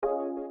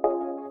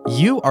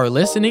You are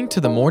listening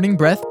to the Morning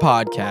Breath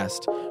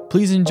Podcast.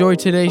 Please enjoy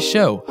today's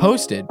show,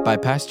 hosted by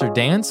Pastor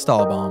Dan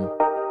Stahlbaum.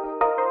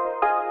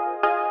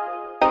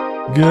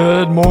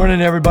 Good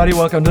morning, everybody.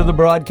 Welcome to the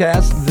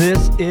broadcast.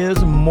 This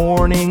is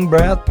Morning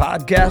Breath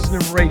Podcast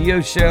and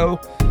radio show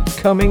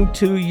coming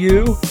to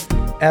you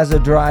as a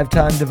drive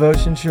time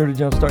devotion, sure to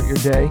jumpstart your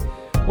day.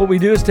 What we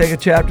do is take a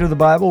chapter of the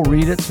Bible,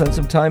 read it, spend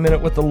some time in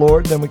it with the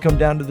Lord, then we come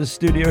down to the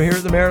studio here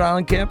at the Merritt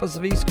Island campus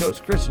of East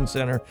Coast Christian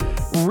Center,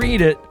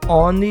 read it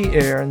on the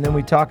air, and then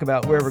we talk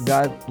about wherever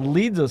God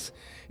leads us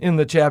in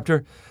the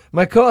chapter.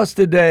 My co-host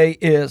today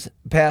is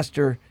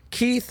Pastor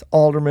Keith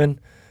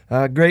Alderman,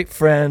 a great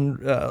friend,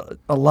 a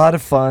lot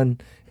of fun,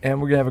 and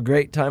we're going to have a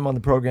great time on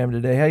the program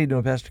today. How you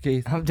doing, Pastor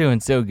Keith? I'm doing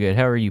so good.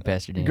 How are you,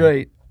 Pastor Dan?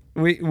 Great.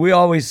 We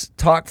always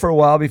talk for a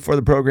while before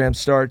the program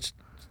starts.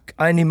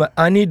 I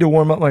need to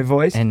warm up my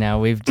voice. And now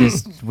we've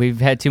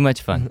had too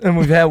much fun. And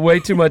we've had way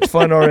too much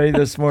fun already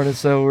this morning,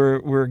 so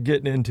we're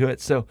getting into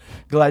it. So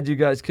glad you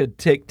guys could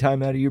take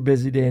time out of your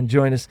busy day and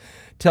join us.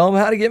 Tell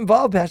them how to get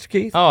involved, Pastor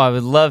Keith. Oh, I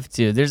would love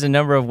to. There's a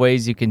number of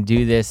ways you can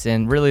do this,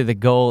 and really the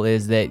goal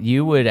is that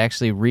you would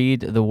actually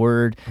read the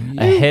Word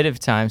ahead of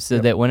time so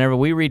that whenever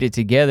we read it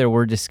together,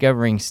 we're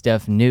discovering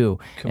stuff new.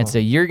 So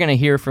you're going to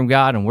hear from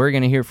God, and we're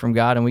going to hear from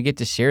God, and we get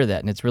to share that,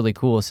 and it's really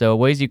cool. So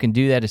ways you can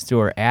do that is through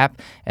our app.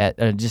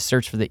 Just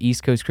search for the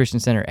East Coast Christian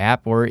Center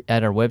app, or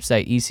at our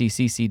website,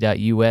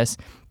 eccc.us.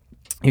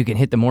 You can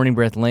hit the Morning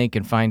Breath link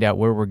and find out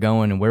where we're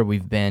going and where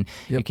we've been.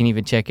 Yep. You can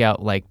even check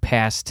out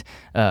past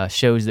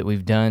shows that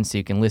we've done, so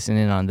you can listen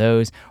in on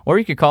those. Or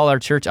you could call our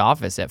church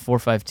office at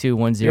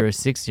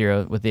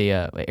 452-1060 with the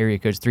area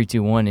code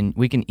 321, and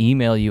we can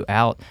email you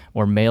out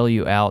or mail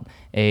you out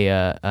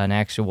an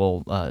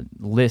actual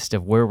list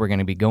of where we're going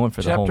to be going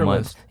for the whole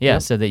month. List. Yeah,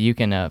 so that you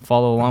can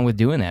follow along with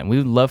doing that. And we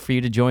would love for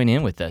you to join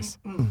in with us.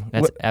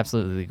 That's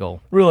absolutely the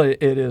goal. Really,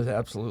 it is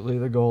absolutely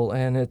the goal,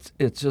 and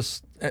it's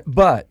just,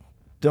 but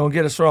don't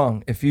get us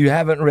wrong. If you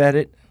haven't read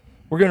it,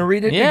 we're going to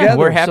read it together. Yeah,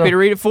 we're happy to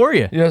read it for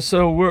you. Yeah,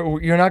 so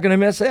you're not going to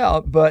miss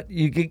out, but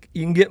you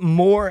can get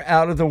more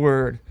out of the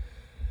Word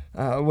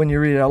when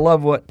you read it. I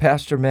love what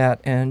Pastor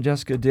Matt and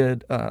Jessica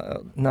did,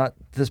 not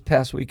this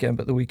past weekend,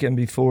 but the weekend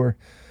before,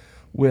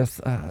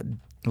 with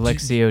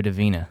Lectio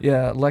Divina.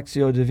 Yeah,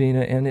 Lectio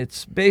Divina, and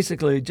it's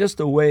basically just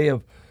a way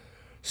of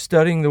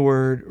studying the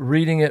Word,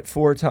 reading it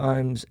 4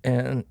 times,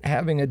 and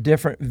having a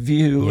different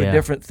view, a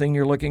different thing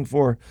you're looking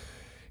for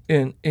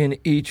in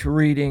each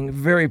reading.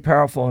 Very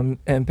powerful.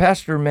 And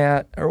Pastor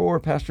Matt or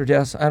Pastor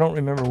Jess, I don't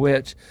remember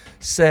which,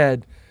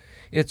 said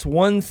it's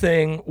one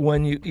thing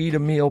when you eat a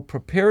meal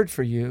prepared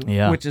for you,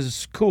 which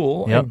is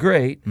cool and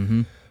great,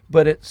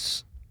 but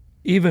it's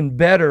even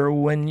better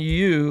when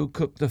you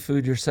cook the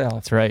food yourself.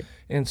 That's right.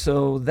 And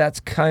so that's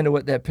kind of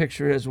what that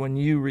picture is when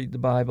you read the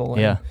Bible.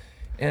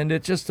 And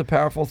it's just a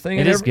powerful thing.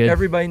 It is good.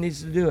 Everybody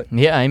needs to do it.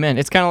 Yeah, amen.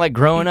 It's kind of like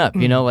growing up.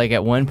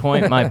 At one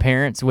point, my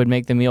parents would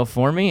make the meal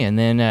for me, and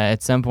then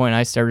at some point,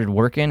 I started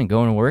working and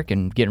going to work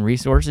and getting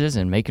resources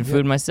and making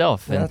food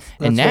myself.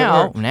 And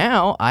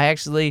now I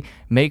actually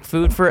make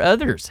food for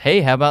others.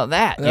 Hey, how about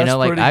that?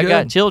 I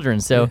got children,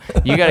 so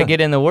you got to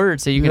get in the Word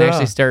so you can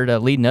actually start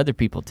leading other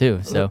people too.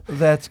 So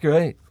that's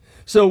great.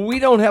 So we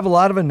don't have a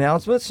lot of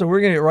announcements, so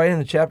we're going to get right in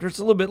the chapter. It's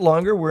a little bit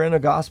longer. We're in a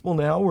gospel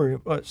now. We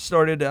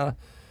started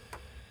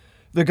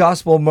the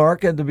Gospel of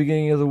Mark at the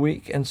beginning of the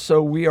week, and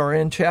so we are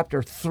in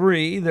chapter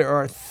 3. There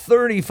are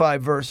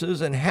 35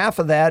 verses, and half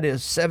of that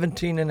is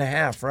 17 and a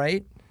half,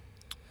 right?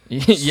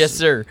 Yes,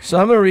 sir. So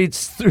I'm going to read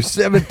through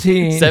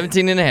 17.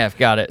 17 and a half,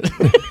 got it.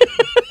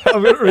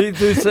 I'm going to read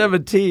through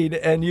 17,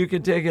 and you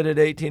can take it at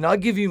 18. I'll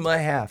give you my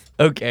half.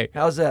 Okay.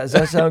 How's that? Does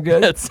that sound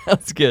good? That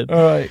sounds good.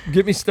 All right.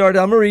 Get me started.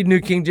 I'm going to read New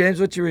King James.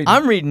 What you reading?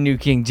 I'm reading New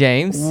King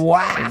James.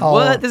 Wow.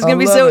 What? This is going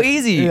to be so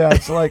easy. Yeah,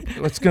 it's like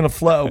it's going to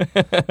flow.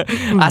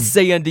 I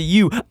say unto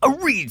you,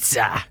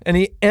 Aritza. And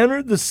he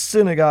entered the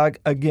synagogue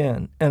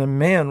again, and a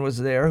man was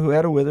there who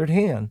had a withered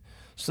hand.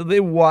 So they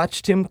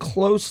watched him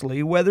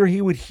closely, whether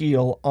he would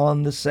heal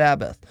on the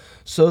Sabbath,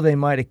 so they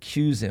might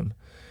accuse him.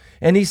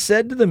 And he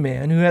said to the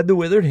man who had the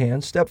withered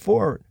hand, step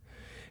forward.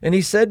 And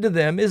he said to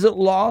them, is it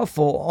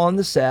lawful on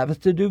the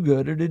Sabbath to do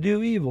good or to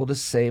do evil, to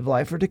save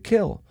life or to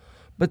kill?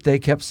 But they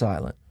kept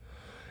silent.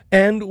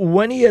 And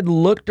when he had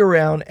looked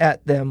around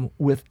at them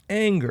with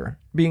anger,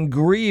 being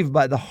grieved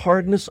by the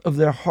hardness of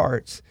their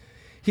hearts,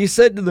 he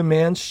said to the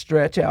man,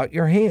 stretch out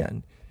your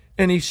hand.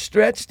 And he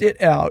stretched it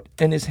out,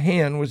 and his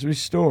hand was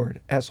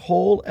restored, as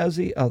whole as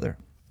the other.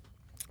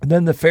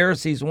 Then the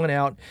Pharisees went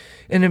out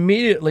and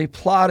immediately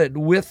plotted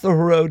with the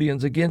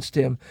Herodians against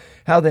him,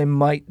 how they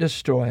might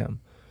destroy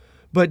him.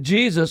 But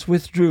Jesus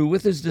withdrew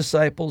with his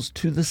disciples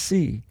to the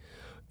sea,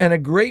 and a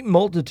great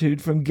multitude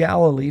from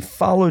Galilee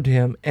followed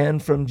him,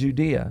 and from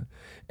Judea,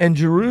 and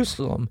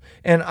Jerusalem,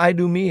 and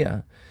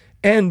Idumea,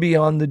 and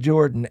beyond the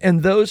Jordan,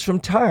 and those from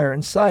Tyre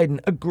and Sidon,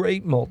 a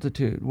great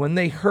multitude, when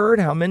they heard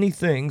how many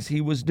things he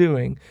was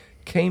doing,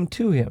 came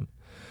to him.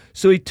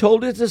 So he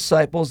told his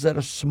disciples that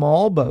a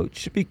small boat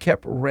should be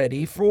kept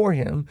ready for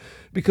him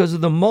because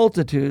of the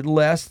multitude,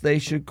 lest they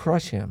should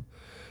crush him.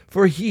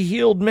 For he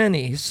healed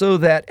many, so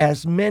that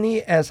as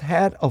many as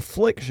had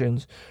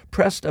afflictions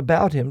pressed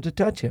about him to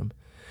touch him.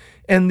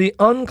 And the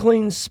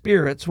unclean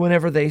spirits,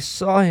 whenever they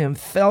saw him,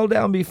 fell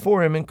down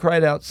before him and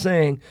cried out,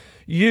 saying,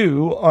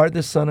 You are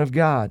the Son of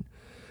God.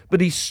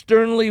 But he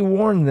sternly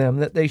warned them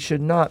that they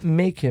should not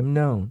make him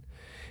known.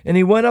 And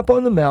he went up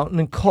on the mountain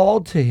and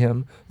called to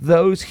him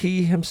those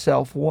he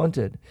himself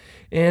wanted,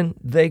 and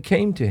they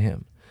came to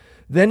him.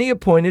 Then he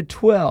appointed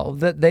 12,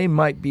 that they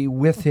might be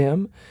with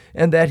him,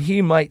 and that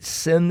he might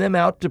send them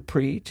out to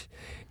preach,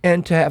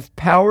 and to have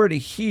power to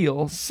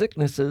heal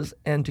sicknesses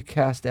and to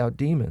cast out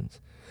demons.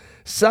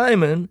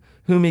 Simon,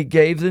 whom he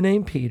gave the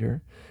name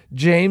Peter,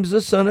 James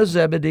the son of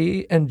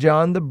Zebedee, and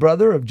John the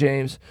brother of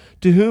James,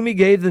 to whom he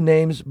gave the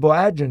names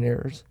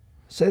Boanerges.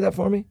 Say that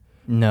for me?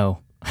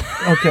 No.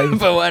 Okay.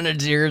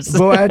 Boanerges.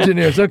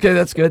 Boanerges. Okay,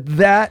 that's good.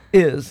 That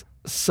is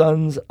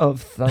sons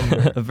of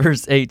thunder.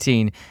 Verse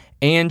 18.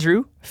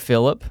 Andrew,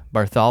 Philip,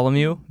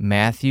 Bartholomew,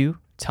 Matthew,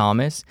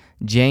 Thomas,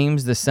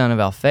 James the son of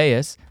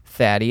Alphaeus,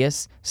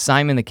 Thaddeus,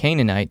 Simon the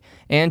Canaanite,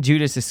 and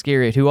Judas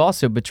Iscariot, who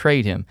also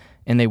betrayed him.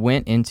 And they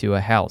went into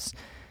a house.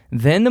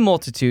 Then the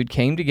multitude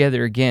came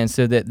together again,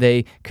 so that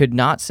they could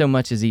not so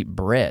much as eat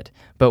bread.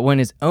 But when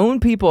his own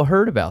people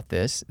heard about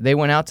this, they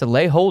went out to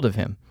lay hold of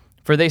him.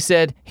 For they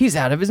said, He's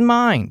out of his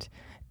mind.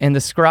 And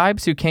the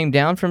scribes who came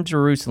down from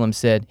Jerusalem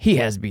said, He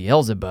has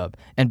Beelzebub,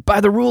 and by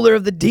the ruler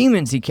of the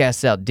demons he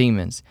casts out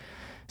demons.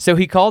 So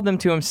he called them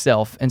to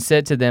himself and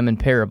said to them in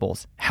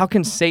parables, How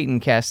can Satan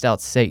cast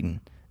out Satan?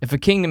 If a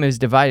kingdom is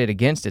divided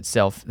against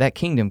itself, that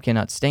kingdom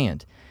cannot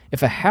stand.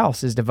 If a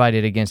house is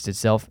divided against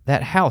itself,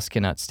 that house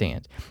cannot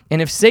stand.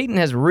 And if Satan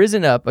has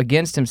risen up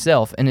against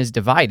himself and is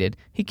divided,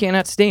 he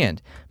cannot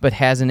stand, but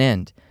has an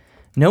end.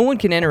 No one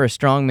can enter a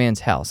strong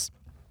man's house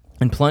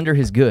and plunder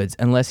his goods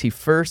unless he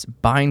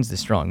first binds the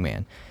strong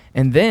man,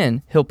 and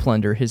then he'll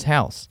plunder his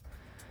house.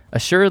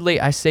 Assuredly,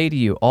 I say to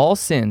you, all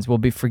sins will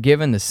be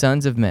forgiven the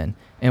sons of men,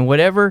 and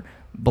whatever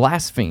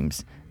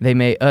blasphemes they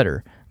may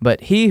utter.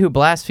 But he who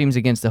blasphemes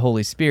against the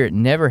Holy Spirit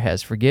never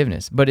has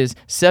forgiveness, but is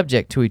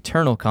subject to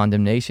eternal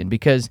condemnation,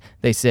 because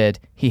they said,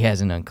 He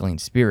has an unclean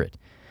spirit.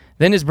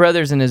 Then his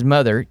brothers and his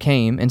mother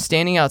came, and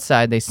standing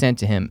outside they sent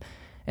to him.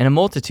 And a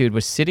multitude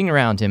was sitting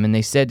around him, and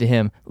they said to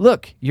him,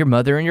 Look, your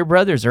mother and your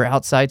brothers are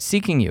outside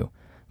seeking you.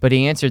 But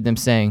he answered them,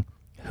 saying,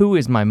 Who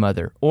is my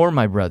mother or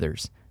my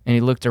brothers? And he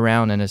looked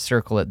around in a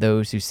circle at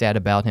those who sat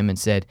about him and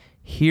said,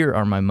 Here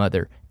are my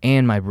mother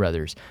and my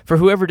brothers. For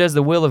whoever does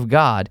the will of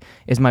God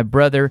is my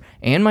brother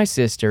and my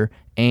sister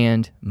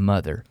and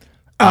mother.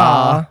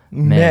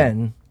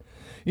 Amen.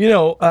 You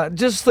know,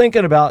 just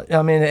thinking about, it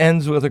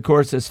ends with, of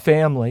course, his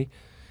family.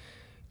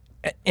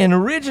 And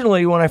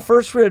originally, when I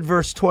first read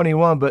verse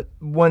 21, but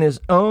when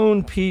his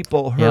own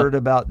people heard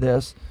about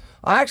this,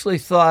 I actually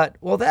thought,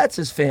 well, that's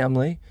his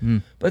family.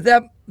 But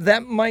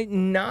that might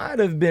not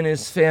have been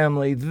his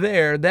family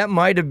there. That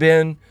might have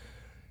been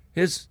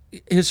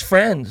his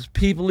friends,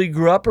 people he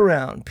grew up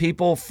around,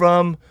 people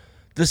from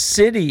the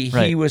city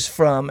he was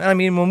from. I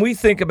mean, when we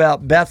think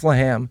about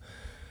Bethlehem,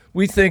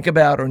 we think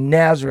about, or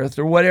Nazareth,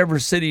 or whatever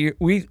city,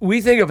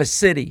 we think of a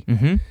city.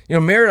 You know,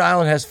 Merritt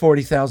Island has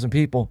 40,000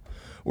 people.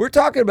 We're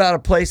talking about a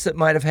place that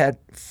might have had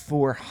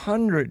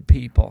 400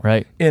 people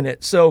in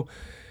it. So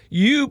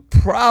you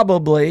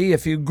probably,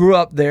 if you grew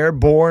up there,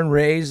 born,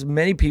 raised,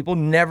 many people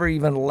never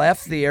even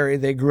left the area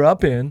they grew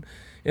up in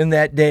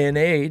that day and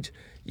age,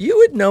 you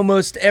would know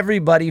most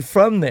everybody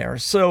from there.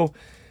 So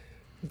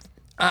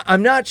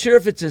I'm not sure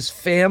if it's his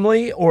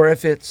family or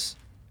if it's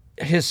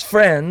his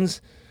friends,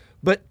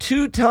 but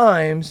 2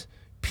 times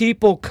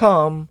people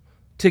come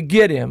to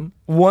get him,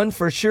 one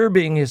for sure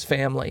being his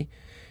family.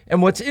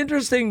 And what's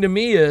interesting to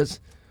me is,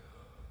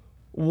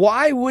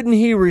 why wouldn't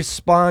he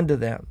respond to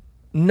them?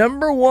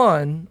 Number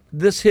one,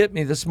 this hit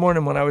me this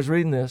morning when I was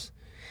reading this.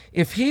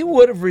 If he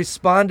would have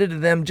responded to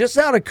them just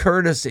out of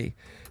courtesy,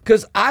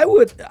 because I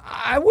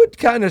would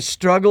kind of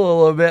struggle a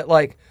little bit,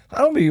 like, I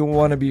don't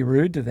want to be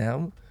rude to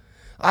them.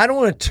 I don't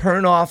want to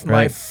turn off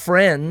my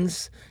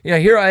friends. You know,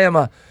 here I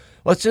am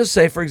let's just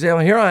say, for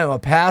example, here I am a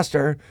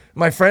pastor.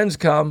 My friends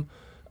come,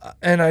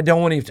 and I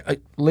don't want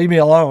to leave me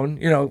alone.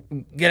 You know,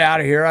 get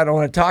out of here. I don't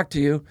want to talk to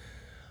you.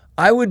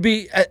 I would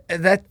be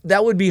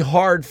that would be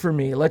hard for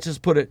me. Let's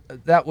just put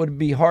it, that would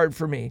be hard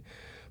for me.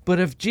 But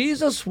if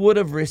Jesus would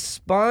have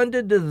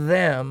responded to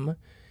them,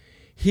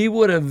 he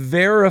would have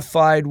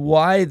verified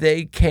why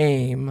they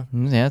came.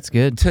 That's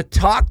good. To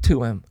talk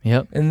to him.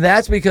 Yep. And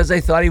that's because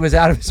they thought he was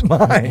out of his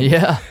mind.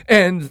 Yeah.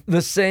 And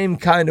the same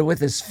kind of with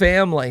his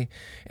family.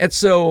 And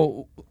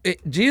so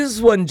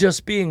Jesus wasn't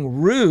just being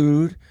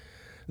rude.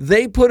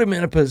 They put him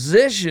in a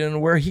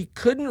position where he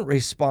couldn't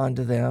respond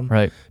to them.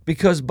 Right.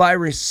 Because by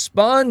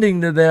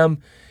responding to them,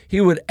 he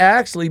would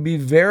actually be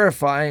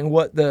verifying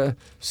what the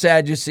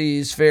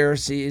Sadducees,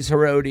 Pharisees,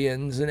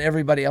 Herodians, and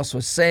everybody else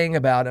was saying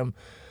about him.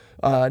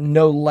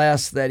 No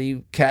less that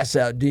he casts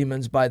out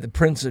demons by the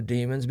prince of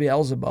demons,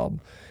 Beelzebub,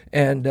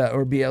 and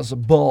or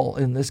Beelzebul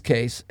in this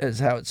case is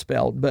how it's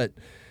spelled. But,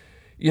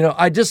 you know,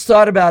 I just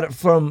thought about it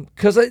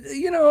because,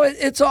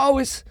 it's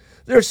always,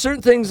 there are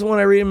certain things when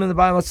I read them in the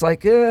Bible, it's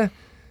like,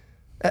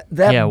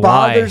 That Yeah, why?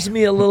 bothers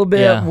me a little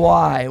bit. Yeah.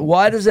 Why?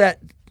 Why does that?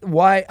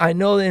 Why? I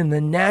know in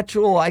the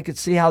natural I could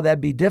see how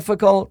that'd be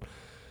difficult,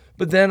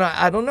 but then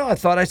I don't know. I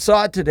thought I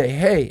saw it today.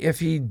 Hey, if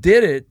he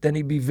did it, then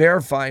he'd be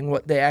verifying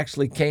what they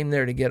actually came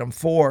there to get him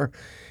for,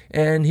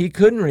 and he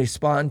couldn't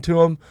respond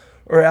to him,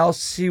 or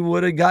else he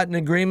would have gotten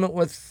agreement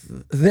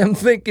with them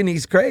thinking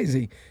he's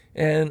crazy,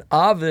 and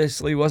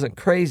obviously wasn't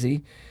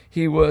crazy.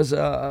 He was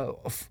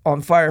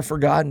on fire for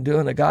God and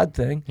doing a God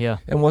thing, Yeah.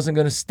 and wasn't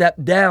going to step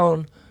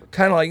down.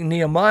 Kind of like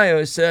Nehemiah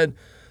who said,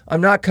 I'm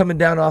not coming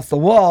down off the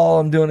wall.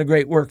 I'm doing a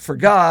great work for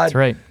God. That's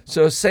right.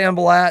 So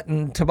Sanballat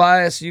and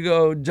Tobias, you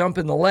go jump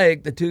in the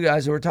lake, the two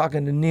guys who were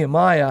talking to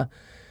Nehemiah.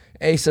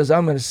 A says,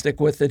 I'm going to stick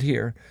with it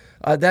here.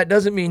 That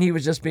doesn't mean he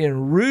was just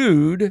being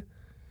rude.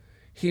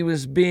 He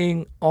was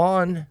being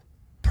on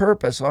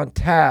purpose, on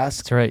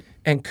task. That's right.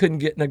 And couldn't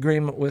get an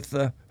agreement with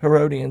the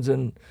Herodians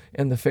and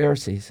the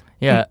Pharisees.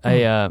 Yeah,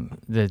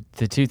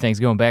 the two things,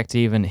 going back to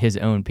even his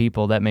own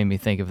people, that made me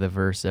think of the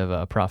verse of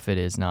a prophet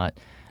is not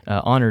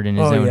honored in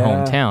his own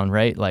hometown,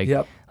 right? Like,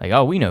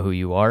 oh, we know who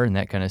you are and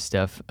that kind of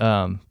stuff.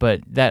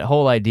 But that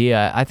whole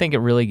idea, I think it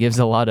really gives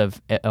a lot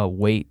of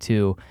weight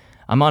to,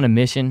 I'm on a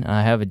mission,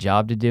 I have a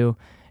job to do.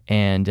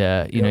 And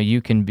you know,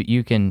 you can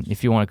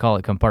if you want to call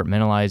it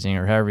compartmentalizing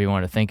or however you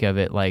want to think of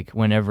it, like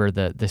whenever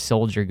the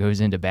soldier goes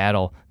into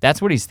battle,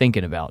 that's what he's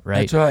thinking about,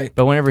 right? That's right.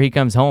 But whenever he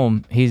comes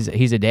home, he's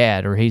a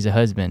dad or he's a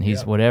husband,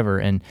 he's whatever,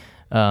 and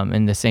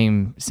in the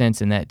same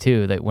sense in that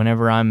too, that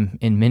whenever I'm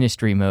in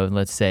ministry mode,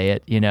 let's say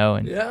it, you know,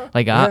 and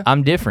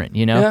I'm different,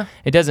 you know. Yeah.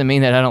 It doesn't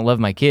mean that I don't love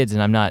my kids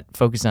and I'm not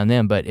focused on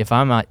them, but if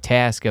I'm at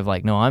task of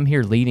like, no, I'm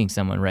here leading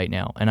someone right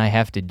now and I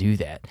have to do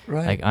that.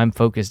 Right. Like I'm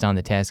focused on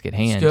the task at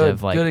hand good.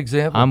 of like, Good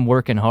example. I'm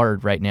working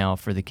hard right now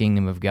for the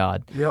kingdom of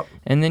God. Yep.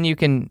 And then you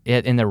can,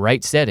 in the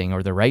right setting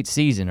or the right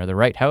season or the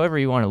right, however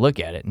you want to look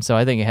at it. And so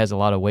I think it has a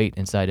lot of weight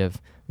inside of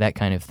that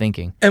kind of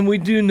thinking. And we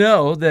do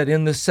know that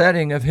in the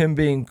setting of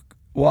him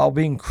while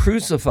being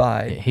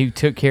crucified, He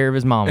took care of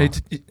his mama.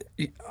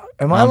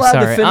 Am I allowed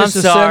to finish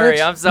the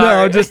sentence? I'm sorry.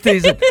 No, just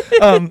teasing.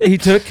 He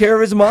took care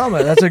of his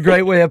mama. That's a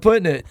great way of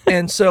putting it.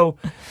 And so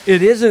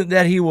it isn't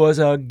that he was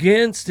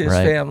against his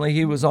family.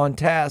 He was on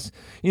task.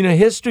 You know,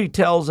 history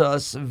tells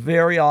us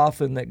very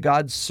often that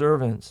God's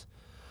servants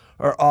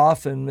are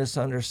often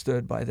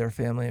misunderstood by their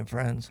family and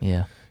friends.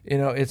 Yeah. You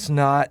know, it's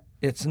not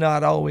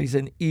always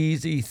an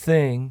easy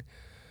thing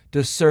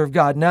to serve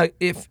God. Now,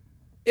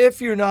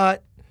 if you're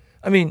not,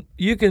 I mean,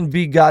 you can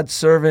be God's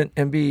servant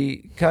and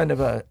be kind of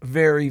a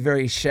very,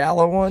 very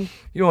shallow one.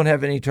 You won't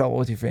have any trouble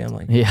with your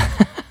family. Yeah.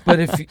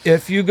 But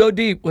if you go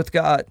deep with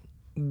God,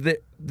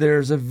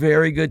 there's a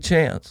very good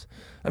chance.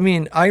 I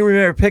mean, I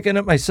remember picking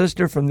up my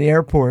sister from the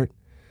airport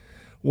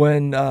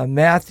when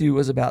Matthew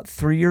was about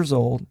 3 years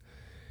old,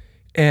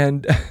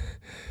 and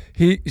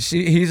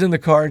he's in the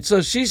car, and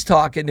so she's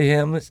talking to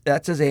him.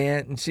 That's his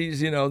aunt, and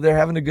she's, you know, they're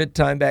having a good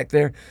time back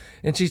there.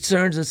 And she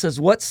turns and says,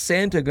 "What's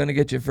Santa going to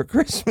get you for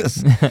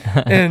Christmas?"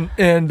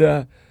 and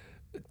of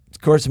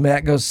course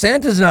Matt goes,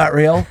 "Santa's not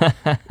real.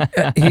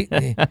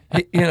 he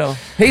you know,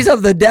 he's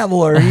of the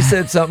devil," or he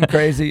said something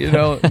crazy, you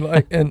know.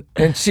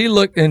 And she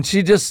looked, and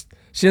she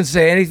didn't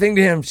say anything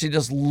to him. She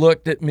just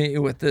looked at me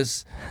with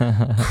this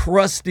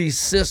crusty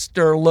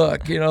sister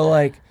look, you know,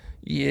 like,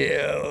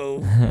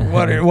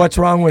 what's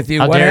wrong with you?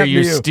 How what dare happened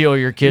you to you? steal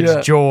your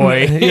kid's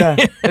joy? Yeah,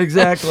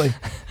 exactly.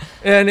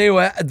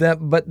 Anyway,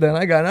 but then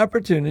I got an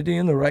opportunity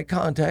in the right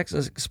context. I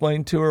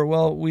explained to her,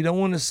 well, we don't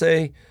want to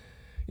say,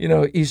 you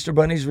know, Easter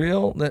Bunny's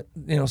real, that,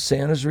 you know,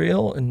 Santa's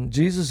real and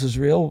Jesus is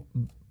real.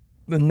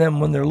 And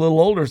then when they're a little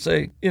older,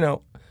 say, you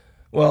know,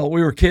 well,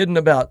 we were kidding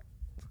about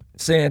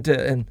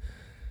Santa and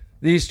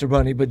the Easter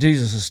Bunny, but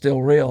Jesus is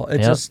still real. It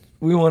just,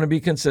 we want to be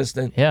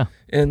consistent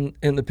in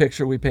the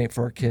picture we paint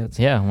for our kids.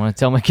 Yeah, I want to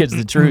tell my kids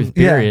the truth,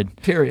 period.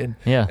 Yeah, period.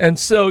 Yeah. And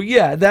so,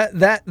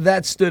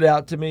 that stood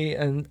out to me,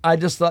 and I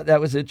just thought that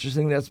was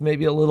interesting. That's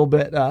maybe a little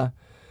bit, that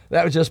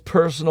was just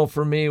personal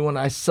for me. When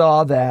I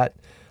saw that,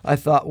 I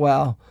thought,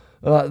 wow,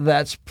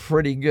 that's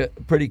pretty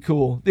good, pretty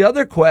cool. The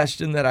other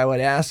question that I would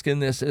ask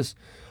in this is,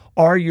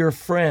 are your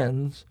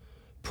friends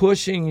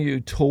pushing you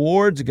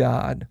towards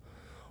God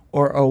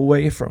or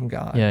away from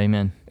God? Yeah,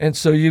 amen. And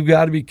so you've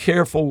got to be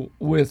careful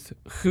with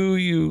who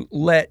you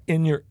let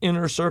in your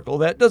inner circle.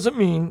 That doesn't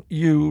mean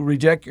you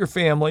reject your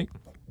family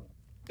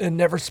and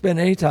never spend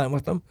any time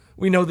with them.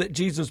 We know that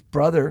Jesus'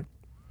 brother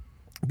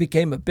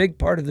became a big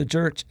part of the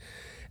church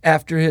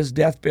after his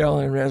death, burial,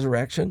 and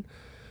resurrection.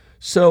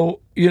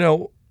 So, you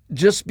know,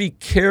 just be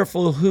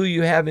careful who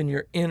you have in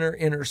your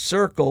inner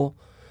circle.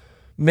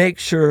 Make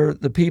sure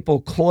the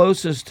people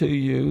closest to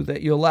you,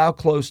 that you allow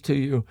close to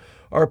you,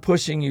 are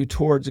pushing you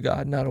towards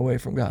God, not away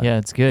from God. Yeah,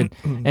 it's good.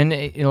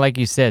 And like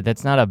you said,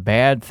 that's not a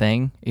bad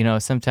thing. You know,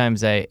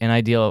 sometimes I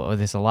deal with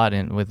this a lot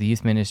with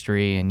youth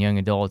ministry and young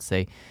adults.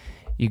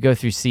 you go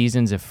through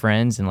seasons of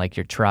friends and like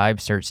your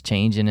tribe starts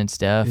changing and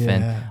stuff, Yeah.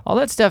 and all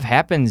that stuff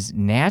happens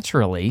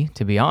naturally,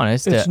 to be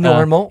honest. It's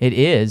normal. It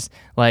is.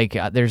 Like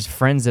there's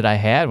friends that I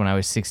had when I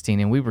was 16,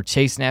 and we were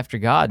chasing after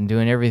God and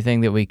doing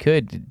everything that we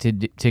could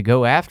to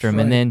go after Him.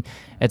 Right. And then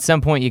at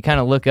some point you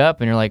kind of look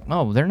up and you're like,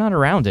 oh, they're not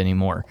around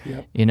anymore.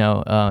 Yep. You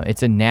know,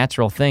 it's a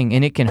natural thing,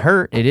 and it can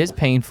hurt. It is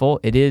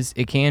painful.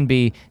 It can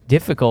be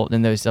difficult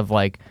in those of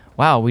like,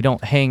 wow, we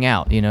don't hang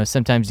out. You know,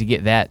 sometimes you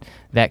get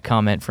that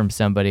comment from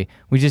somebody.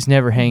 We just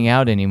never hang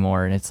out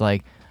anymore, and it's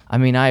like, I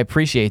mean, I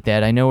appreciate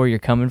that. I know where you're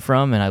coming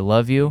from, and I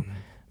love you.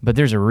 But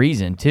there's a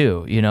reason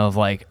too, you know, of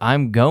like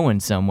I'm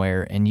going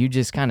somewhere and you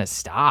just kind of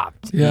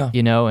stopped, Yeah.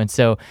 you know, and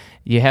so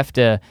you have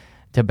to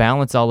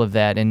balance all of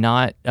that and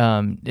not.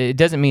 It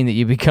doesn't mean that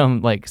you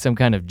become like some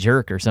kind of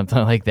jerk or something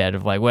like that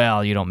of like,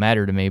 well, you don't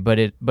matter to me. But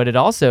it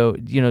also,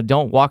 you know,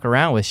 don't walk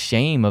around with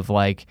shame of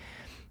like,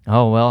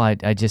 oh well, I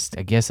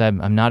guess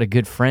I'm not a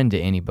good friend to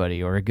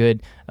anybody or a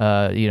good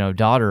you know,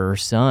 daughter or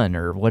son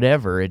or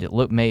whatever.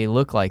 May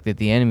look like that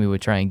the enemy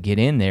would try and get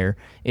in there.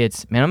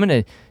 It's, man, I'm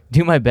gonna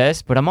do my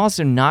best, but I'm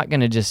also not going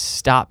to just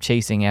stop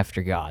chasing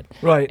after God.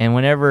 Right. And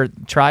whenever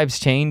tribes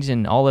change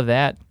and all of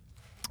that,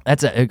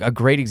 that's a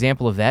great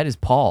example of that is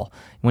Paul.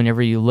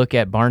 Whenever you look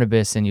at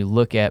Barnabas and you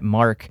look at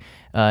Mark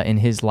in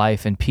his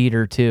life and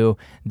Peter too,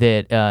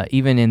 that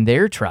even in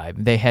their tribe,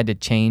 they had to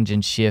change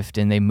and shift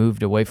and they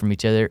moved away from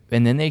each other.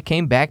 And then they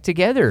came back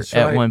together That's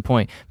at right. one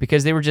point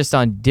because they were just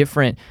on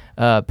different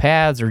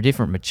paths or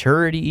different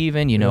maturity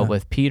even, you know, Yeah.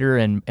 with Peter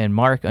and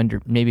Mark under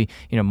maybe,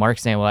 you know, Mark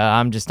saying, well,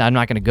 I'm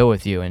not going to go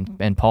with you.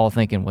 And Paul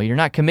thinking, well, you're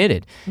not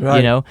committed, Right.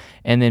 you know,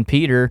 and then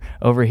Peter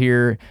over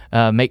here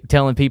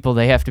telling people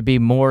they have to be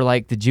more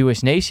like the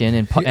Jewish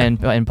nation.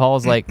 And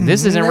Paul's like,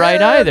 this isn't right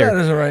Nah, either. That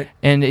isn't right.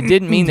 And it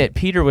didn't mean that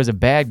Peter was a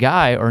bad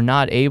guy or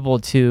not able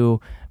to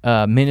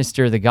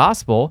minister the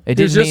gospel. It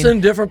He was didn't just mean in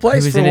a different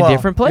place he was for in a a while.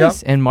 different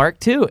place, and Mark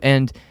too.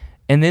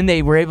 And then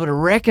they were able to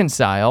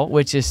reconcile,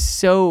 which is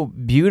so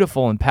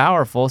beautiful and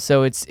powerful.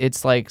 So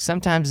it's like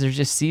sometimes there's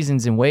just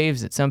seasons and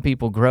waves that some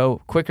people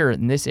grow quicker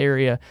in this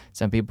area,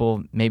 some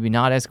people maybe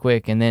not as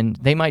quick, and then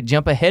they might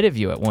jump ahead of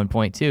you at one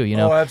point too. You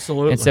know, Oh,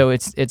 absolutely. And so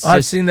it's I've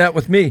just seen that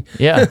with me.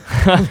 yeah.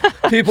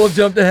 People have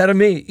jumped ahead of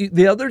me.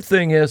 The other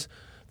thing is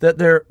that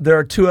there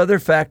are two other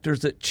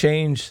factors that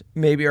change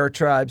maybe our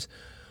tribes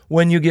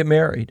when you get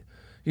married.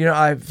 You know,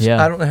 I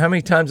don't know how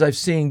many times I've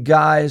seen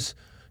guys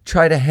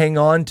try to hang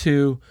on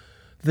to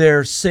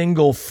their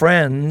single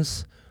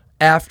friends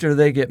after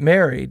they get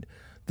married.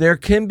 There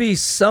can be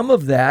some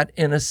of that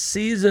in a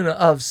season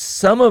of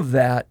some of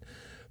that,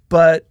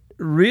 but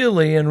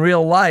really in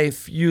real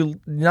life, you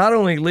not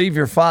only leave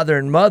your father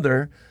and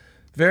mother,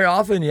 very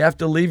often you have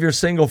to leave your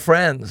single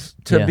friends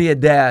to Yeah. be a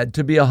dad,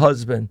 to be a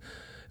husband.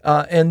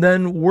 And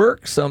then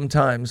work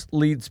sometimes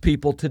leads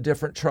people to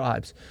different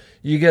tribes.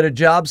 You get a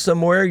job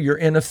somewhere, you're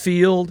in a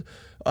field,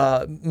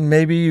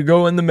 maybe you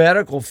go in the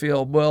medical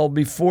field. Well,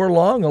 before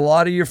long, a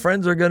lot of your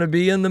friends are going to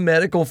be in the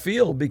medical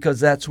field because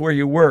that's where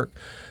you work.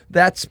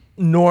 That's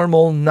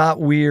normal, not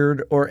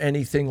weird or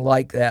anything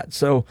like that.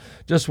 So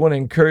just want to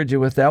encourage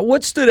you with that.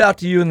 What stood out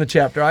to you in the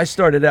chapter? I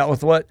started out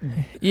with what?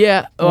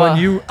 Yeah.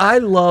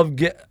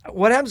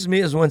 What happens to me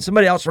is when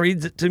somebody else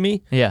reads it to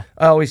me, Yeah.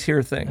 I always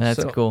hear things.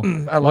 That's So, cool.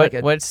 I like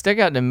it. What stuck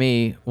out to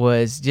me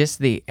was just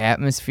the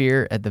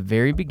atmosphere at the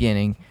very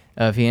beginning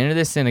of he entered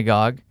the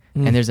synagogue,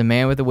 and there's a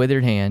man with a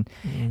withered hand.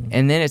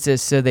 And then it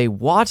says, so they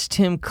watched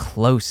him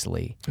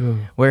closely,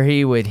 where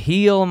he would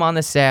heal him on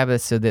the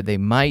Sabbath so that they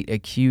might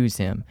accuse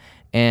him.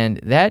 And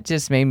that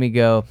just made me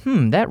go,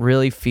 that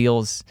really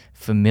feels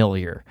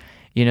familiar.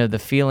 You know, the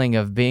feeling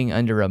of being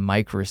under a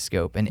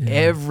microscope, and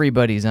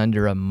everybody's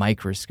under a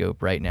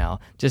microscope right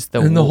now. Just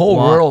In the whole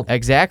world.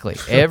 Exactly.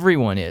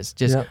 Everyone is.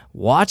 Just Yep.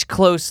 watch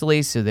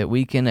closely so that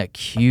we can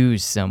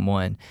accuse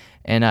someone.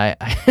 And I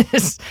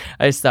just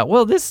thought,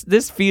 well,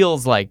 this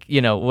feels like,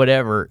 you know,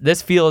 whatever.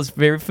 This feels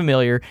very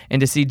familiar. And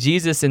to see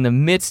Jesus in the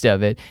midst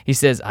of it, he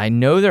says, I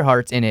know their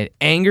hearts, and it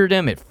angered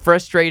him. It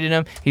frustrated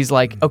him. He's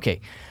like,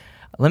 okay,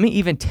 let me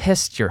even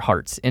test your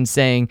hearts and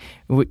saying,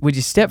 would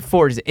you step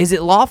forward? Is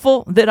it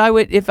lawful that I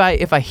would, if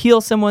I heal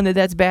someone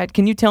that's bad?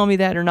 Can you tell me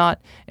that or not?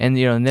 And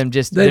you know, and them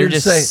just They they're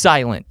didn't just say-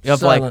 silent of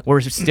Silent. like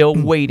we're still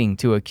waiting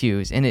to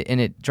accuse, and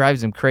it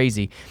drives them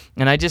crazy.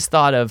 And I just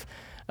thought of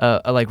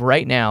like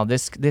right now,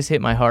 this hit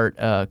my heart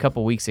a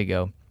couple weeks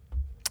ago,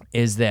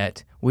 is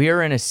that we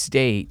are in a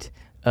state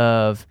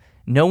of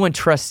no one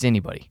trusts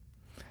anybody.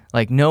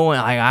 Like no one,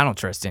 I don't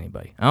trust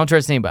anybody. I don't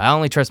trust anybody. I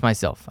only trust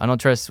myself. I don't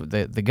trust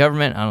the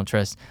government. I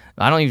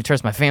don't even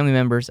trust my family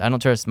members. I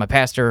don't trust my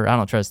pastor. I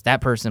don't trust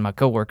that person, my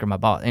coworker, my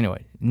boss.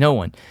 Anyway, no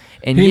one.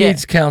 And He yet,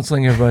 needs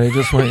counseling, everybody.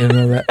 Just want you to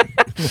know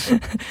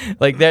that.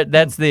 like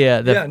that's the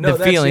that's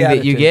the feeling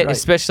that you attitude, get, right.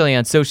 especially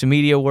on social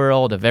media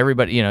world of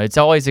everybody. You know, it's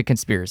always a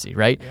conspiracy,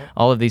 right?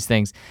 All of these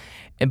things.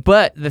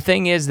 But the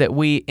thing is that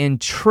we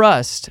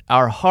entrust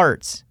our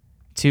hearts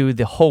to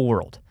the whole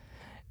world.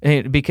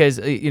 Because,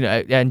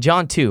 in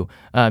John 2,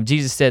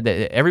 Jesus said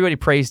that everybody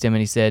praised him, and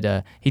he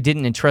said he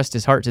didn't entrust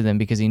his heart to them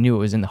because he knew it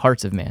was in the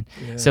hearts of men.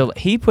 Yeah. So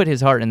he put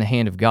his heart in the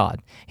hand of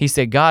God. He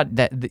said, God,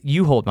 that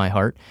you hold my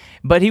heart.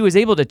 But he was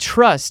able to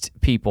trust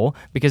people,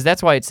 because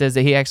that's why it says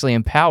that he actually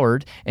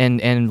empowered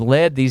and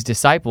led these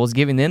disciples,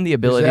 giving them the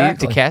ability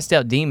to cast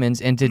out demons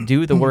and to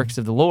do the works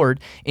of the Lord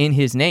in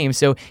his name.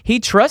 So he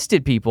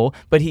trusted people,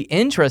 but he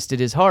entrusted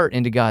his heart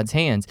into God's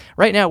hands.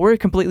 Right now, we're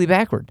completely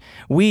backward.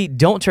 We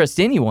don't trust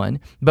anyone,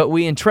 but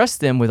we entrust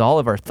them with all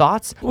of our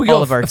thoughts,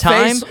 all of our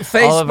time,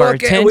 all of our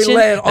attention. We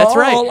lay it That's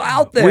all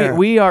out there.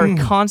 We are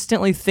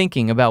constantly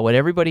thinking about what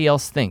everybody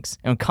else thinks,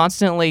 and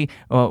constantly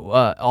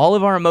all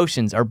of our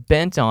emotions are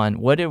bent on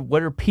what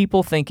are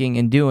people thinking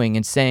and doing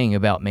and saying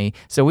about me.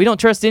 So we don't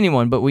trust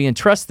anyone, but we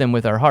entrust them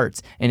with our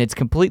hearts, and it's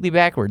completely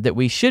backward that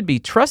we should be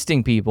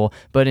trusting people,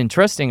 but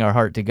entrusting our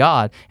heart to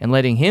God and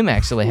letting him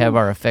actually have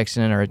our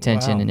affection and our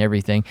attention and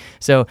everything.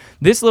 So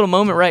this little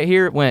moment right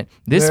here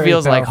this Very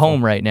feels powerful. like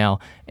home right now.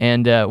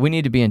 And we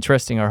need to be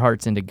entrusting our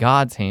hearts into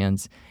God's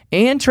hands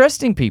and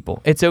trusting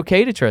people. It's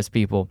okay to trust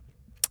people.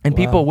 And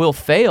people will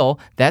fail.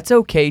 That's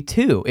okay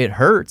too. It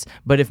hurts.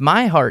 But if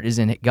my heart is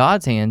in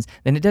God's hands,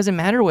 then it doesn't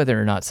matter whether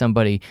or not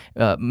somebody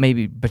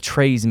maybe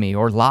betrays me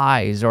or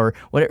lies or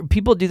whatever.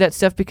 People do that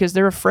stuff because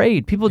they're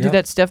afraid. People do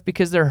that stuff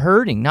because they're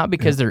hurting, not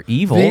because they're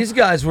evil. These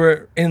guys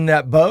were in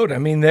that boat. I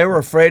mean, they were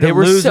afraid They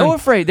were so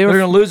afraid. They're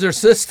going to lose their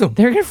system.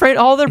 They're afraid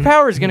all their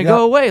power is going to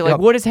go away. Like,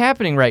 what is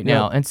happening right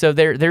now? And so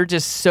they're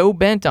just so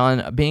bent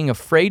on being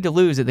afraid to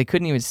lose that they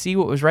couldn't even see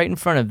what was right in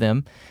front of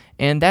them.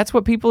 And that's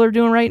what people are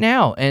doing right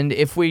now. And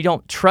if we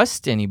don't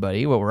trust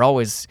anybody, we're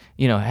always,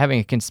 having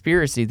a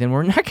conspiracy, then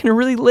we're not going to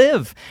really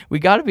live. We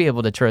got to be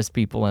able to trust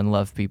people and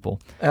love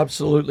people.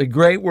 Absolutely.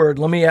 Great word.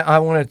 I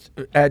want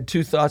to add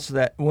two thoughts to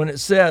that. When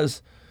it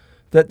says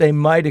that they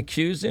might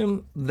accuse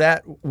him,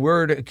 that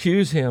word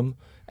accuse him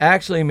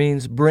actually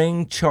means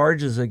bring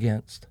charges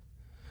against.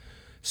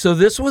 So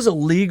this was a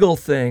legal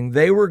thing.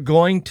 They were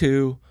going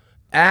to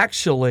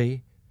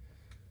actually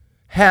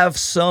have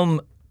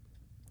some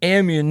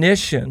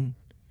ammunition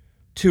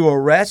to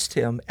arrest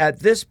him. At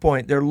this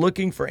point, they're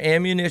looking for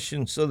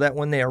ammunition so that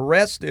when they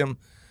arrest him,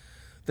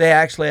 they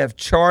actually have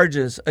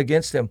charges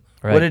against him.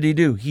 Right. What did he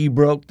do? He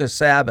broke the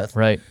Sabbath.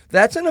 Right.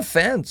 That's an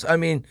offense. I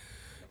mean,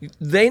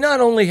 they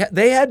not only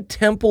they had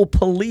temple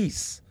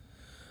police.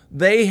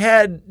 They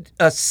had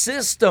a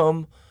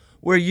system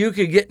where you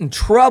could get in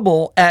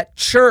trouble at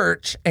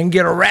church and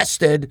get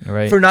arrested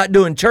for not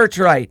doing church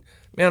right.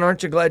 Man,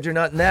 aren't you glad you're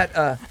not in that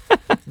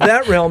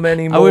that realm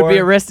anymore? I would be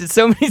arrested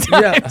so many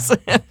times.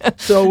 Yeah.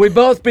 So we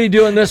both be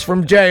doing this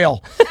from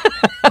jail.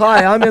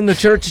 Hi, I'm in the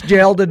church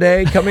jail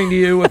today, coming to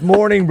you with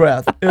morning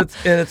breath.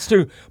 It's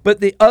true. But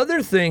the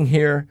other thing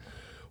here,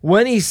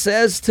 when he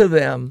says to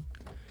them,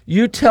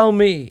 you tell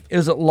me,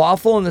 is it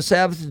lawful in the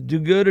Sabbath to do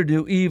good or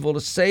do evil,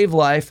 to save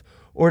life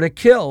or to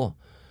kill?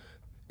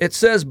 It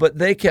says, but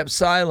they kept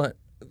silent.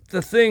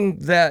 The thing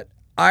that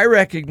I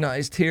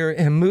recognized here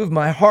and moved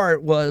my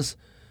heart was,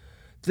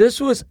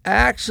 this was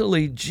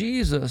actually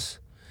Jesus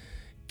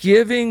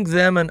giving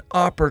them an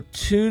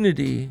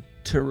opportunity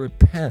to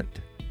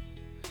repent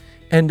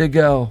and to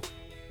go,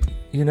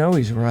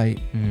 he's right.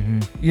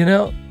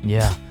 Mm-hmm.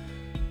 Yeah.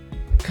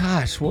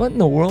 Gosh, what in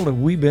the world have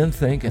we been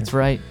thinking? That's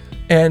right.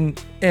 And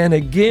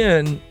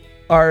again,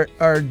 our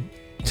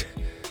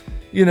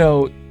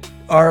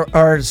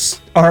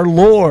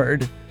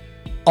Lord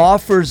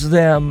offers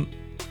them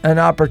an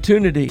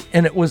opportunity,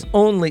 and it was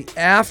only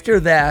after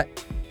that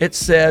it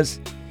says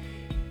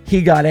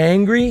he got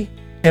angry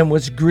and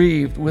was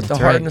grieved with the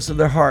hardness of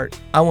their heart.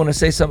 I want to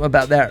say something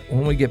about that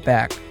when we get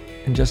back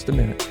in just a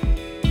minute.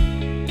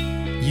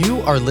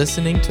 You are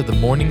listening to the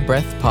Morning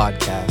Breath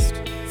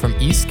Podcast from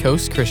East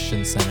Coast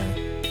Christian Center.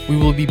 We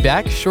will be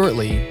back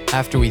shortly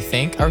after we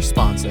thank our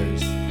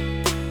sponsors.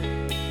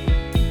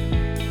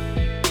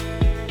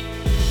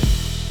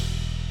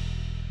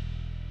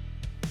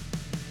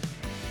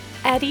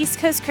 At East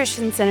Coast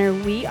Christian Center,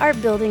 we are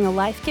building a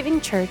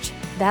life-giving church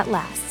that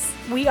lasts.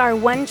 We are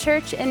one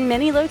church in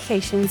many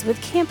locations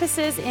with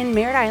campuses in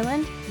Merritt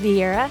Island,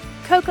 Viera,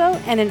 Cocoa,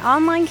 and an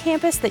online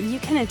campus that you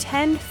can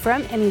attend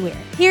from anywhere.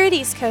 Here at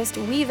East Coast,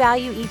 we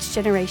value each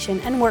generation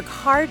and work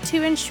hard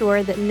to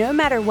ensure that no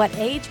matter what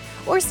age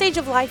or stage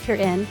of life you're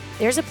in,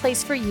 there's a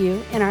place for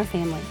you in our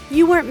family.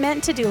 You weren't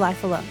meant to do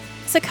life alone,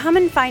 so come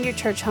and find your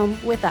church home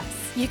with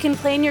us. You can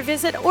plan your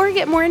visit or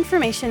get more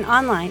information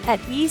online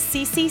at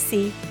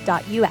eccc.us.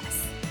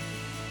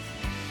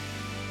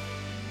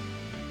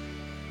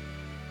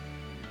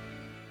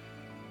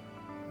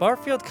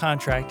 Barfield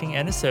Contracting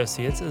and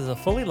Associates is a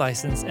fully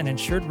licensed and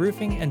insured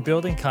roofing and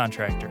building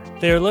contractor.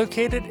 They are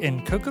located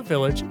in Cocoa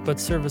Village but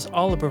service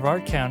all of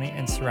Brevard County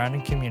and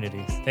surrounding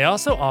communities. They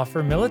also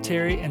offer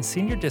military and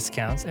senior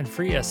discounts and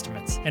free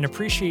estimates and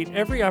appreciate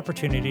every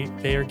opportunity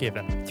they are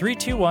given.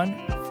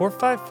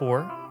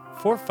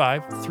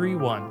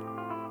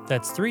 321-454-4531.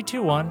 That's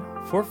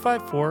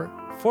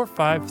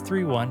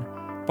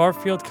 321-454-4531.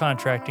 Barfield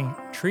Contracting,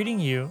 treating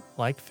you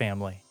like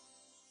family.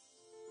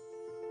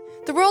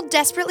 The world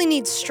desperately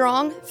needs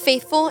strong,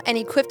 faithful, and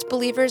equipped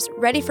believers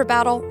ready for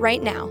battle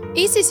right now.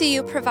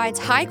 ECCU provides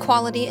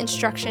high-quality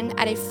instruction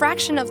at a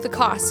fraction of the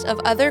cost of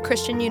other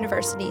Christian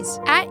universities.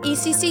 At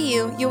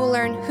ECCU, you will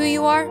learn who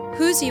you are,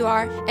 whose you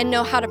are, and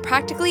know how to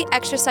practically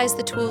exercise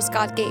the tools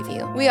God gave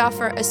you. We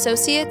offer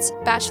associates,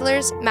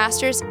 bachelor's,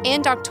 master's,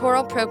 and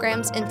doctoral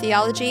programs in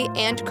theology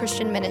and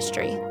Christian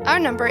ministry. Our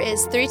number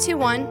is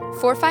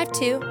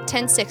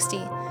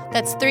 321-452-1060.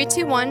 That's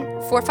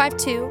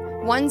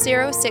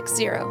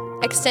 321-452-1060.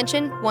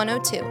 Extension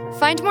 102.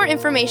 Find more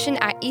information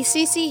at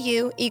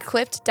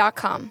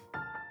eccuequipped.com.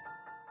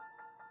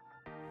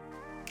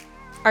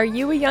 Are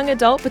you a young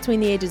adult between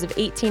the ages of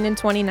 18 and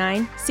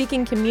 29,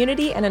 seeking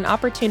community and an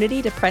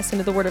opportunity to press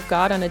into the Word of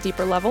God on a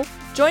deeper level?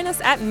 Join us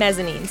at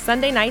Mezzanine,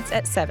 Sunday nights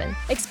at 7.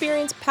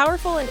 Experience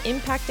powerful and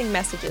impacting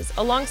messages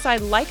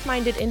alongside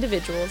like-minded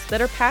individuals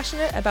that are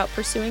passionate about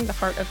pursuing the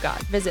heart of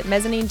God. Visit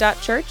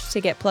mezzanine.church to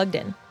get plugged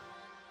in.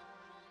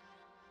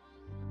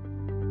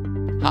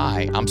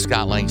 Hi, I'm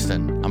Scott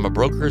Langston. I'm a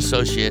broker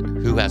associate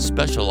who has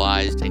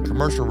specialized in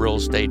commercial real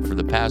estate for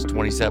the past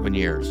 27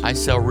 years. I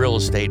sell real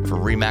estate for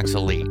RE/MAX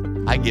Elite.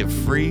 I give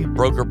free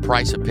broker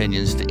price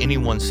opinions to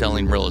anyone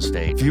selling real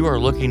estate. If you are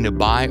looking to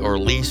buy or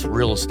lease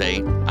real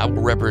estate, I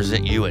will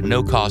represent you at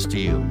no cost to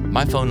you.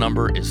 My phone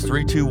number is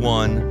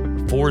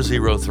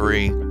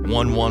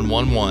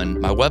 321-403-1111.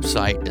 My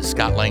website is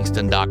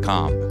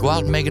scottlangston.com. Go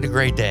out and make it a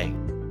great day.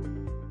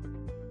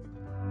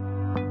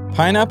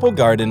 Pineapple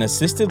Garden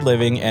Assisted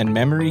Living and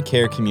Memory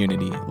Care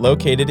Community,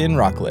 located in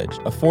Rockledge.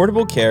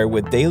 Affordable care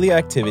with daily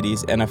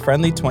activities and a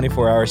friendly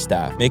 24-hour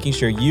staff, making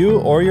sure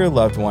you or your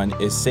loved one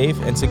is safe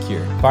and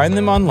secure. Find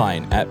them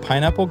online at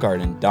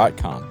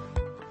pineapplegarden.com.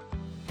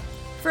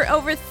 For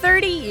over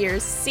 30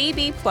 years,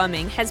 CB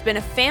Plumbing has been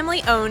a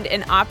family-owned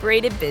and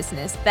operated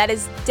business that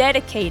is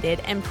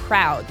dedicated and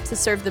proud to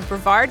serve the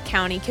Brevard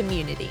County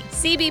community.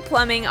 CB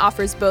Plumbing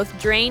offers both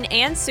drain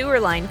and sewer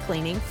line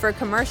cleaning for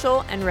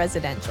commercial and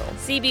residential.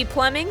 CB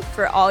Plumbing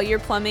for all your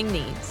plumbing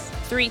needs.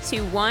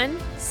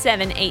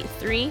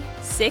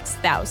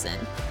 321-783-6000.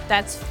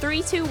 That's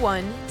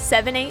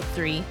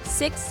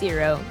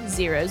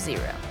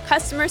 321-783-6000.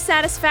 Customer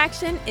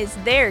satisfaction is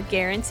their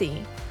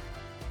guarantee.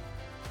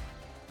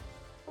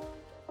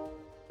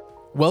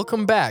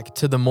 Welcome back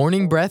to the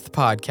Morning Breath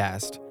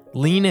Podcast.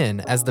 Lean in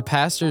as the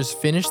pastors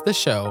finish the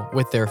show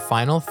with their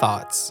final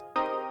thoughts.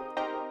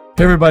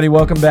 Hey everybody,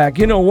 welcome back.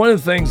 You know, one of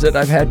the things that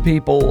I've had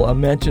people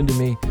mention to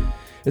me,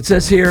 it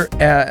says here,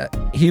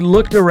 he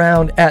looked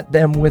around at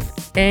them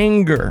with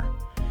anger,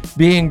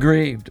 being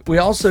grieved. We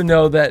also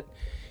know that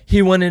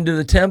he went into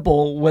the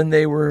temple when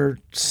they were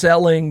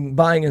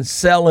buying and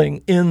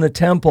selling in the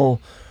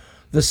temple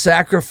the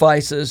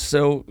sacrifices.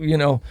 So, you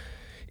know,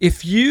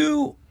 if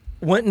you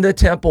went in the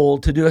temple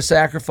to do a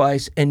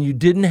sacrifice and you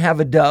didn't have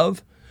a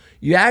dove,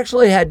 you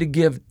actually had to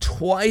give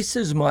twice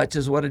as much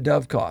as what a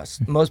dove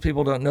costs. Most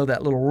people don't know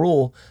that little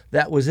rule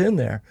that was in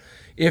there.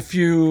 If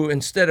you,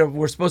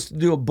 we're supposed to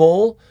do a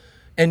bull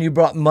and you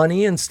brought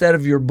money instead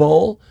of your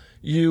bull,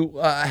 you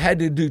had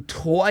to do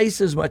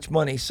twice as much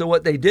money. So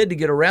what they did to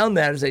get around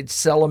that is they'd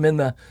sell them in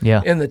the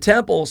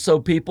temple so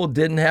people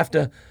didn't have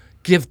to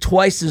give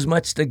twice as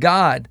much to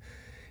God.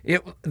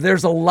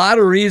 There's a lot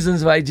of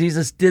reasons why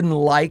Jesus didn't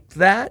like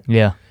that.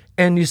 Yeah.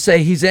 And you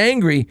say he's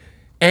angry.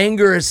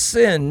 Anger is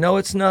sin. No,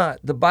 it's not.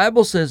 The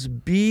Bible says,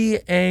 be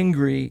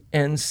angry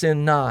and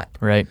sin not.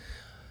 Right.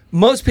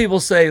 Most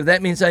people say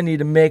that means I need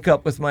to make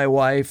up with my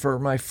wife or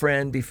my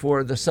friend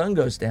before the sun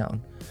goes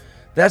down.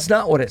 That's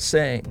not what it's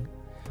saying.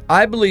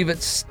 I believe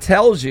it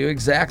tells you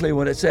exactly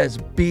what it says.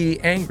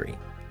 Be angry.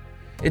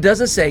 It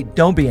doesn't say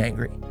don't be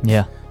angry.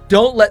 Yeah.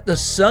 Don't let the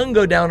sun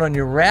go down on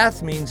your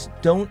wrath means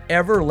don't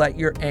ever let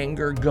your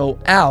anger go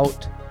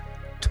out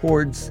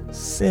towards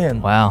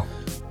sin. Wow.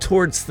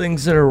 Towards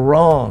things that are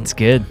wrong. That's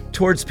good.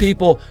 Towards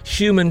people,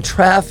 human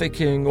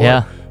trafficking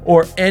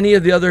or any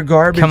of the other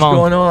garbage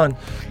going on.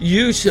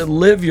 You should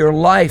live your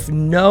life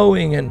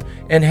knowing and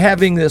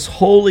having this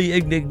holy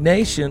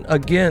indignation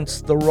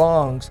against the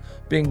wrongs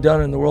being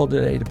done in the world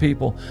today to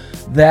people.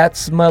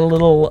 That's my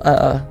little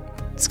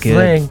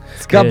thing.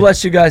 God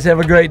bless you guys. Have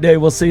a great day.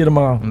 We'll see you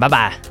tomorrow.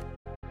 Bye-bye.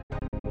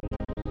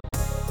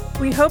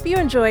 We hope you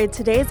enjoyed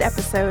today's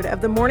episode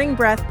of the Morning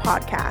Breath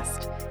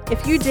Podcast.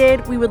 If you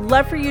did, we would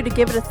love for you to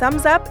give it a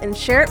thumbs up and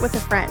share it with a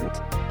friend.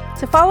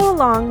 To follow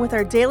along with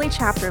our daily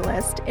chapter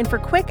list and for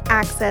quick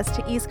access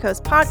to East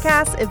Coast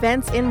podcasts,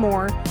 events, and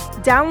more,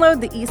 download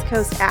the East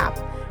Coast app.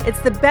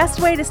 It's the best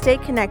way to stay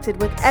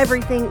connected with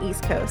everything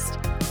East Coast.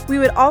 We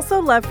would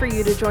also love for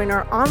you to join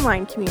our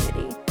online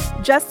community.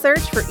 Just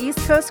search for East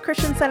Coast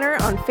Christian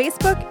Center on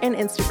Facebook and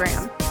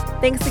Instagram.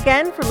 Thanks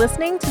again for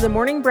listening to the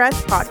Morning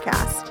Breath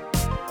Podcast.